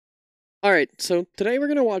All right, so today we're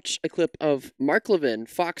going to watch a clip of Mark Levin,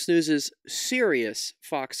 Fox News' serious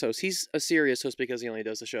Fox host. He's a serious host because he only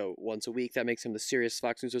does the show once a week. That makes him the serious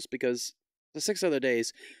Fox News host because the 6 other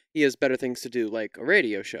days he has better things to do, like a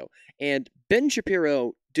radio show. And Ben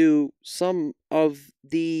Shapiro do some of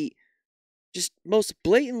the just most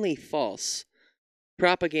blatantly false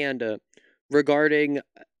propaganda regarding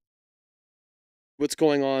what's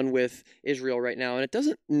going on with Israel right now. And it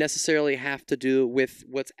doesn't necessarily have to do with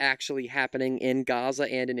what's actually happening in Gaza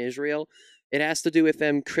and in Israel. It has to do with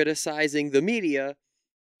them criticizing the media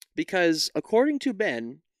because, according to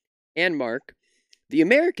Ben and Mark, the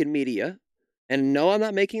American media, and no, I'm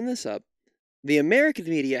not making this up, the American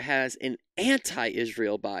media has an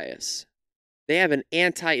anti-Israel bias. They have an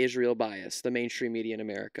anti-Israel bias, the mainstream media in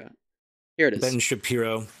America. Here it is. Ben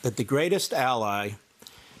Shapiro, that the greatest ally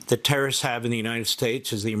that terrorists have in the United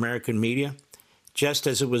States is the American media. Just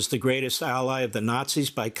as it was the greatest ally of the Nazis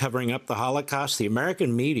by covering up the Holocaust, the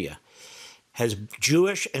American media has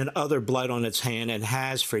Jewish and other blood on its hand and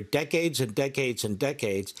has for decades and decades and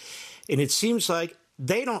decades. And it seems like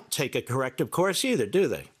they don't take a corrective course either, do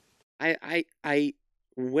they?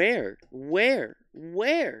 Where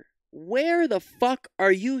the fuck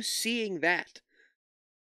are you seeing that?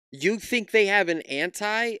 You think they have an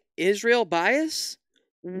anti-Israel bias?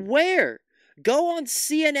 Where? Go on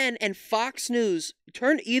CNN and Fox News.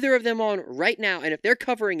 Turn either of them on right now, and if they're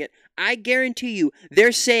covering it, I guarantee you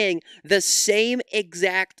they're saying the same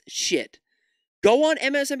exact shit. Go on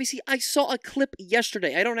MSNBC. I saw a clip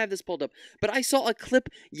yesterday. I don't have this pulled up, but I saw a clip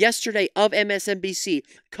yesterday of MSNBC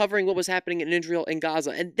covering what was happening in Israel and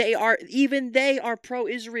Gaza, and they are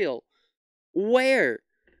pro-Israel. Where?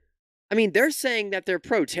 I mean, they're saying that they're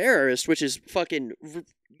pro-terrorist, which is fucking...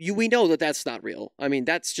 we know that that's not real. I mean,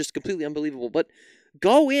 that's just completely unbelievable. But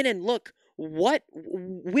go in and look. What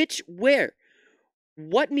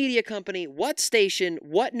media company, what station,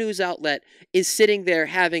 what news outlet is sitting there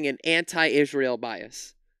having an anti-Israel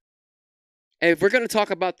bias? And if we're going to talk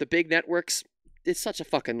about the big networks, it's such a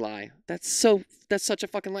fucking lie. That's such a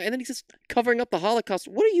fucking lie. And then he says, covering up the Holocaust.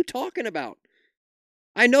 What are you talking about?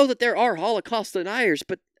 I know that there are Holocaust deniers,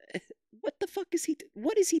 but what the fuck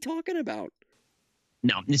what is he talking about?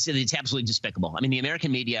 No, it's absolutely despicable. I mean, the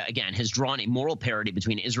American media, again, has drawn a moral parity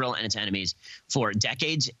between Israel and its enemies for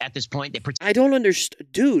decades at this point. I don't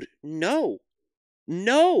understand. Dude, no.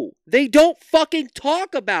 No. They don't fucking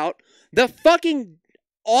talk about the fucking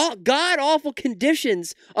god-awful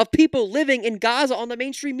conditions of people living in Gaza on the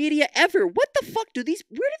mainstream media ever. What the fuck where do these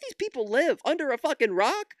people live? Under a fucking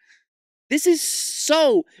rock? This is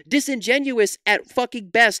so disingenuous at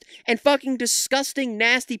fucking best and fucking disgusting,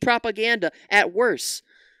 nasty propaganda at worst.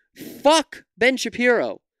 Fuck Ben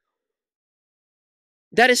Shapiro.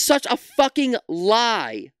 That is such a fucking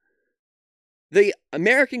lie. The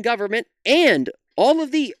American government and all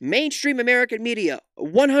of the mainstream American media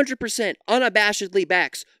 100% unabashedly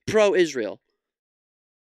backs pro-Israel.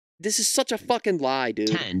 This is such a fucking lie, dude.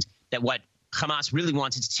 Pretend that what Hamas really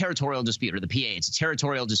wants, it's a territorial dispute, or the PA, it's a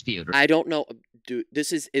territorial dispute. I don't know, dude.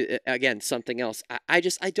 This is, again, something else. I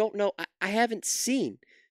don't know. I haven't seen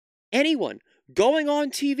anyone going on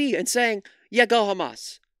TV and saying, yeah, go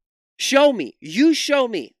Hamas. Show me. You show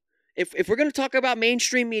me. If we're going to talk about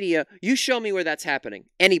mainstream media, you show me where that's happening.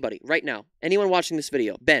 Anybody, right now. Anyone watching this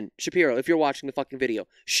video. Ben Shapiro, if you're watching the fucking video.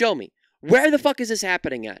 Show me. Where the fuck is this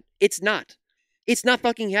happening at? It's not. It's not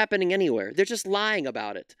fucking happening anywhere. They're just lying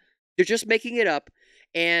about it. They're just making it up,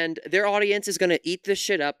 and their audience is going to eat this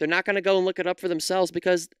shit up. They're not going to go and look it up for themselves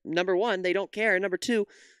because, number one, they don't care. And number two,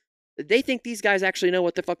 they think these guys actually know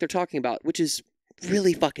what the fuck they're talking about, which is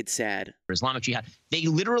really fucking sad. Islamic Jihad, they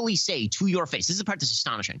literally say to your face, this is the part that's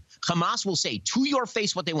astonishing. Hamas will say to your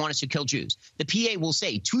face what they want is to kill Jews. The PA will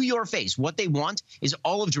say to your face what they want is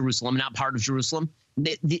all of Jerusalem, not part of Jerusalem.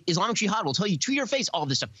 The Islamic Jihad will tell you to your face all of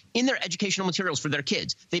this stuff in their educational materials for their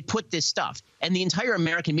kids. They put this stuff, and the entire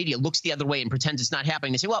American media looks the other way and pretends it's not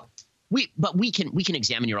happening. They say, well, we can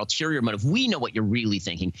examine your ulterior motive. We know what you're really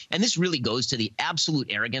thinking. And this really goes to the absolute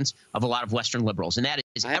arrogance of a lot of Western liberals, and that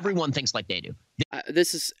is everyone thinks like they do.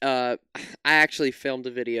 I actually filmed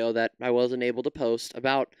a video that I wasn't able to post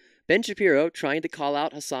about Ben Shapiro trying to call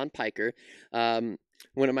out Hassan Piker,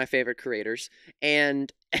 one of my favorite creators,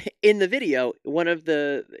 and in the video,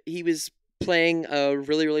 he was playing a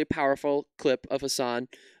really, really powerful clip of Hassan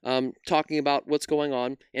talking about what's going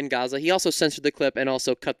on in Gaza. He also censored the clip and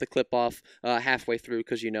also cut the clip off halfway through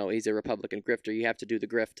because, you know, he's a Republican grifter. You have to do the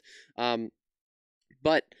grift.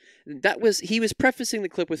 But he was prefacing the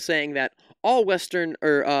clip with saying that all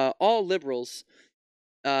all liberals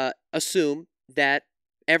assume that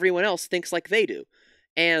everyone else thinks like they do.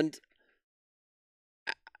 And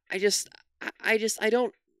I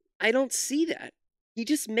don't see that. He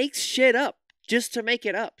just makes shit up just to make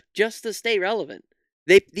it up, just to stay relevant.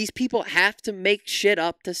 These people have to make shit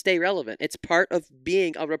up to stay relevant. It's part of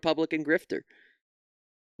being a Republican grifter.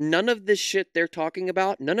 None of the shit they're talking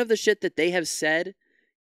about, none of the shit that they have said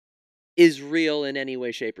is real in any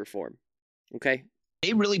way, shape, or form. Okay?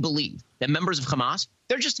 They really believe that members of Hamas,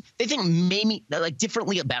 they think maybe like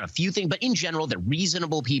differently about a few things, but in general, they're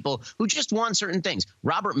reasonable people who just want certain things.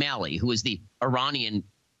 Robert Malley, who is the Iranian,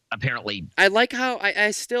 apparently. I like how I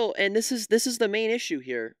still, and this is the main issue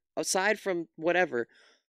here, aside from whatever,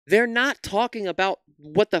 they're not talking about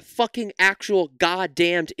what the fucking actual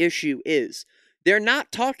goddamned issue is. They're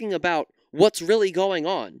not talking about what's really going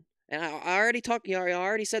on. And I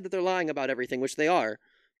already said that they're lying about everything, which they are.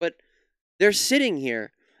 But they're sitting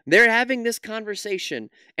here, they're having this conversation,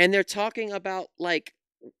 and they're talking about, like,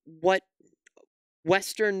 what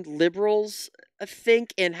Western liberals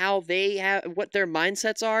think and how they have, what their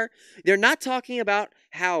mindsets are. They're not talking about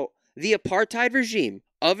how the apartheid regime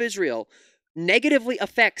of Israel negatively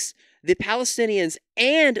affects the Palestinians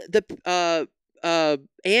and the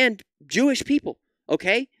and Jewish people.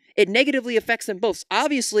 Okay, it negatively affects them both.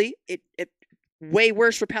 Obviously, it way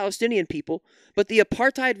worse for Palestinian people, but the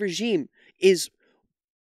apartheid regime is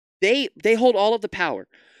they hold all of the power.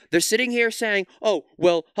 They're sitting here saying, "Oh,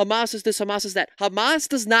 well, Hamas is this, Hamas is that." Hamas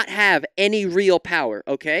does not have any real power.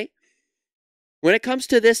 Okay. When it comes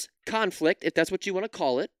to this conflict, if that's what you want to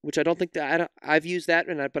call it, which I don't think that I've used that,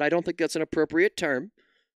 but I don't think that's an appropriate term,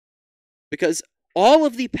 because all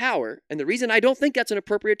of the power, and the reason I don't think that's an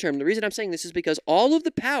appropriate term, the reason I'm saying this is because all of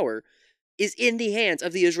the power is in the hands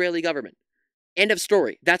of the Israeli government. End of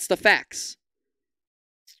story. That's the facts.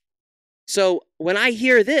 So when I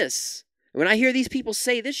hear this, when I hear these people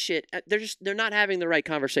say this shit, they're not having the right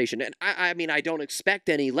conversation. And I mean, I don't expect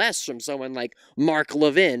any less from someone like Mark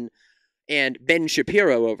Levin and Ben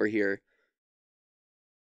Shapiro over here.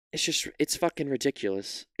 It's fucking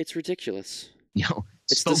ridiculous. It's ridiculous. You know,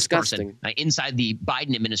 it's disgusting. Inside the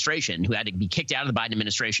Biden administration, who had to be kicked out of the Biden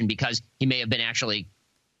administration because he may have been actually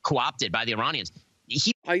co-opted by the Iranians.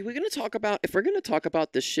 Are we going to talk about, if we're going to talk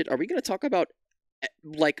about this shit, are we going to talk about,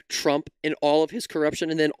 like, Trump and all of his corruption,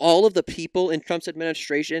 and then all of the people in Trump's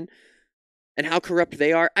administration and how corrupt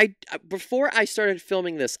they are? Before I started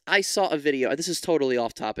filming this, I saw a video. This is totally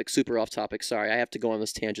off topic, super off topic. Sorry, I have to go on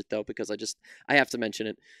this tangent, though, because I have to mention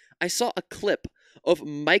it. I saw a clip of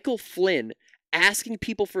Michael Flynn asking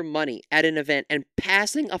people for money at an event and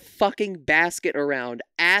passing a fucking basket around,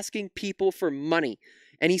 asking people for money.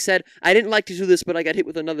 And he said, "I didn't like to do this, but I got hit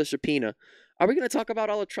with another subpoena." Are we going to talk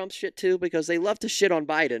about all of Trump's shit too? Because they love to shit on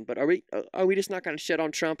Biden, but are we just not going to shit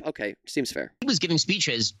on Trump? Okay, seems fair. He was giving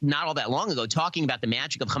speeches not all that long ago talking about the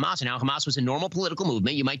magic of Hamas and how Hamas was a normal political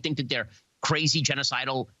movement. You might think that they're crazy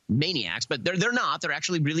genocidal maniacs, but they're not. They're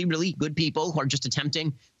actually really, really good people who are just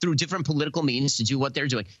attempting through different political means to do what they're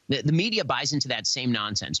doing. The media buys into that same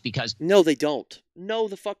nonsense because... No, they don't. No,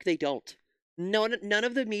 the fuck they don't. None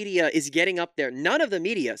of the media is getting up there. None of the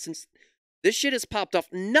media, since this shit has popped off,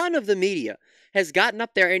 none of the media has gotten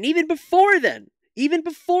up there. And even before then, even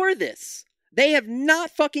before this, they have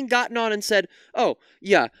not fucking gotten on and said, "Oh,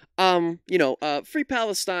 yeah, free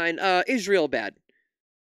Palestine, Israel bad.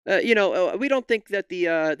 We don't think that the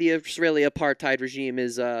Israeli apartheid regime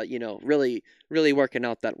is, really, really working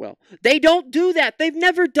out that well." They don't do that. They've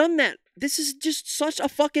never done that. This is just such a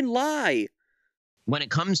fucking lie. When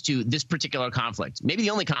it comes to this particular conflict, maybe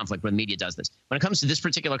the only conflict where the media does this, when it comes to this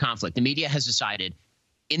particular conflict, the media has decided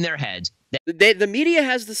in their heads that the media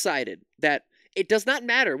has decided that it does not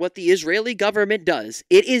matter what the Israeli government does.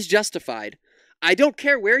 It is justified. I don't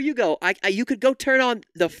care where you go. You could go turn on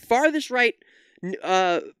the farthest right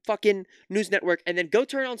fucking news network and then go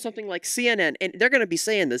turn on something like CNN, and they're going to be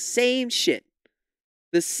saying the same shit.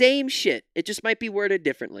 The same shit. It just might be worded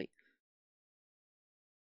differently.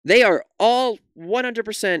 They are all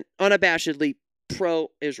 100% unabashedly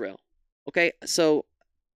pro-Israel. Okay? So,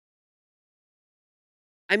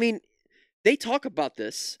 I mean, they talk about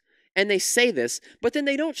this and they say this, but then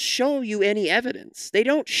they don't show you any evidence. They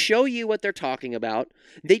don't show you what they're talking about.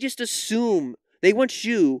 They just assume, they want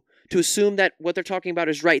you to assume that what they're talking about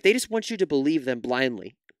is right. They just want you to believe them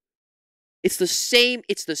blindly. It's the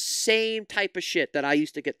same type of shit that I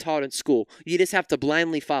used to get taught in school. You just have to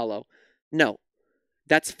blindly follow. No.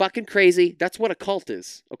 That's fucking crazy. That's what a cult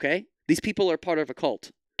is, okay? These people are part of a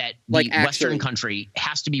cult. That the Western country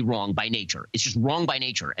has to be wrong by nature. It's just wrong by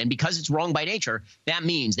nature. And because it's wrong by nature, that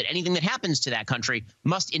means that anything that happens to that country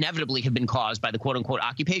must inevitably have been caused by the quote-unquote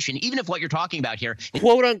occupation, even if what you're talking about here...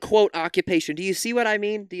 Quote-unquote occupation. Do you see what I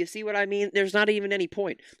mean? Do you see what I mean? There's not even any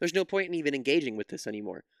point. There's no point in even engaging with this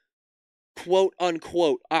anymore.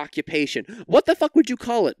 quote-unquote occupation. What the fuck would you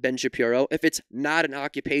call it, Ben Shapiro, if it's not an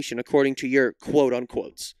occupation according to your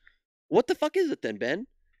quote-unquotes? What the fuck is it then, Ben?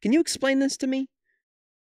 Can you explain this to me?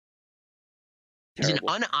 Is an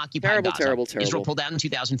unoccupied Gaza. Terrible. Israel pulled out in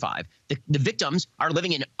 2005. The victims are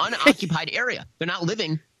living in an unoccupied area. They're not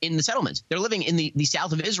living in the settlements. They're living in the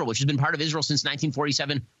south of Israel, which has been part of Israel since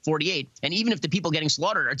 1947-48. And even if the people getting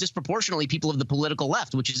slaughtered are disproportionately people of the political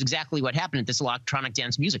left, which is exactly what happened at this electronic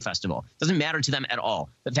dance music festival, it doesn't matter to them at all.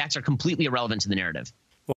 The facts are completely irrelevant to the narrative.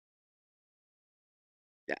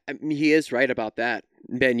 Yeah, I mean, he is right about that.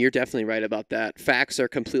 Ben, you're definitely right about that. Facts are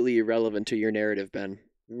completely irrelevant to your narrative, Ben.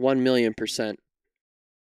 1,000,000%.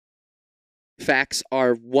 Facts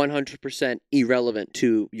are 100% irrelevant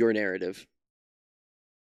to your narrative.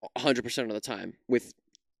 100% of the time, with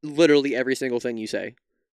literally every single thing you say,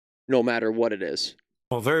 no matter what it is.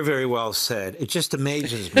 Well, very, very well said. It just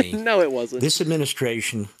amazes me. No, it wasn't. This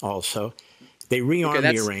administration also, they rearm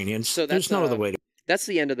the Iranians. So there's no other way to. That's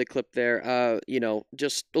the end of the clip there.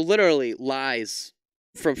 Just literally lies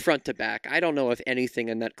from front to back. I don't know if anything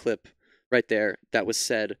in that clip right there that was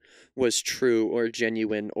said was true or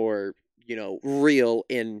genuine or, real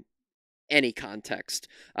in any context.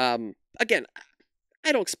 Again,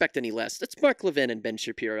 I don't expect any less. It's Mark Levin and Ben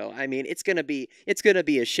Shapiro. I mean, it's gonna be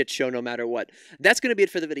a shit show no matter what. That's gonna be it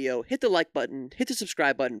for the video. Hit the like button, hit the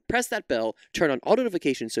subscribe button, press that bell, turn on all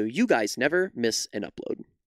notifications so you guys never miss an upload.